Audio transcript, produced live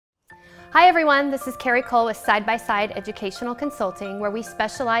Hi everyone, this is Carrie Cole with Side by Side Educational Consulting, where we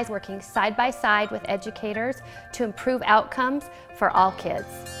specialize working side by side with educators to improve outcomes for all kids.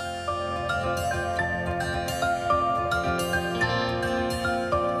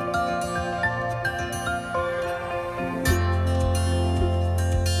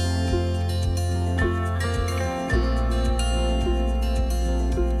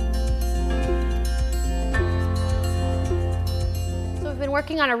 We've been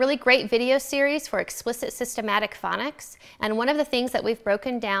working on a really great video series for explicit systematic phonics, and one of the things that we've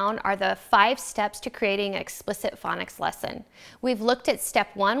broken down are the 5 steps to creating an explicit phonics lesson. We've looked at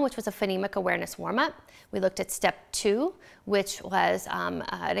step 1, which was a phonemic awareness warm-up. We looked at step 2, which was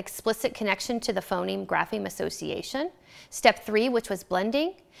an explicit connection to the phoneme-grapheme association. Step 3, which was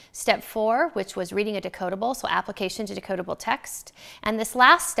blending. Step 4, which was reading a decodable, so application to decodable text. And this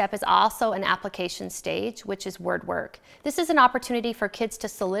last step is also an application stage, which is word work. This is an opportunity for kids to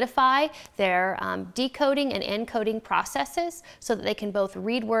solidify their decoding and encoding processes so that they can both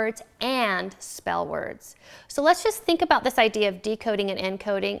read words and spell words. So let's just think about this idea of decoding and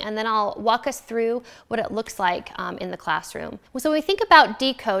encoding, and then I'll walk us through what it looks like in the classroom. So when we think about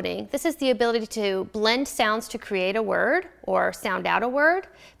decoding, this is the ability to blend sounds to create a word or sound out a word.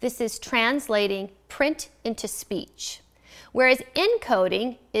 This is translating print into speech. Whereas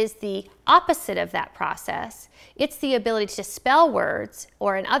encoding is the opposite of that process. It's the ability to spell words,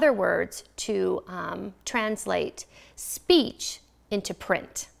 or in other words, to translate speech into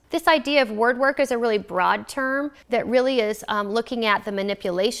print. This idea of word work is a really broad term that really is looking at the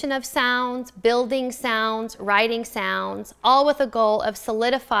manipulation of sounds, building sounds, writing sounds, all with a goal of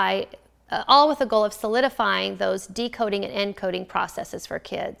solidifying those decoding and encoding processes for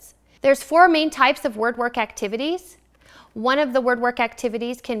kids. There's 4 main types of word work activities. One of the word work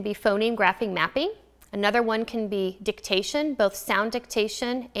activities can be phoneme graphing mapping. Another one can be dictation, both sound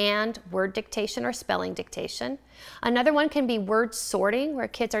dictation and word dictation or spelling dictation. Another one can be word sorting, where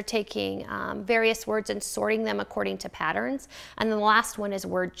kids are taking various words and sorting them according to patterns. And then the last one is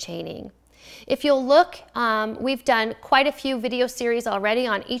word chaining. If you'll look, we've done quite a few video series already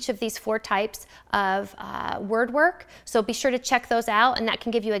on each of these 4 types of word work, so be sure to check those out, and that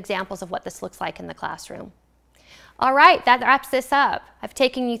can give you examples of what this looks like in the classroom. All right, that wraps this up. I've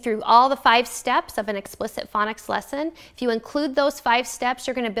taken you through all the 5 steps of an explicit phonics lesson. If you include those 5 steps,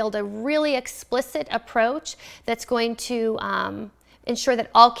 you're going to build a really explicit approach that's going to ensure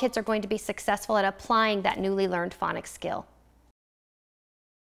that all kids are going to be successful at applying that newly learned phonics skill.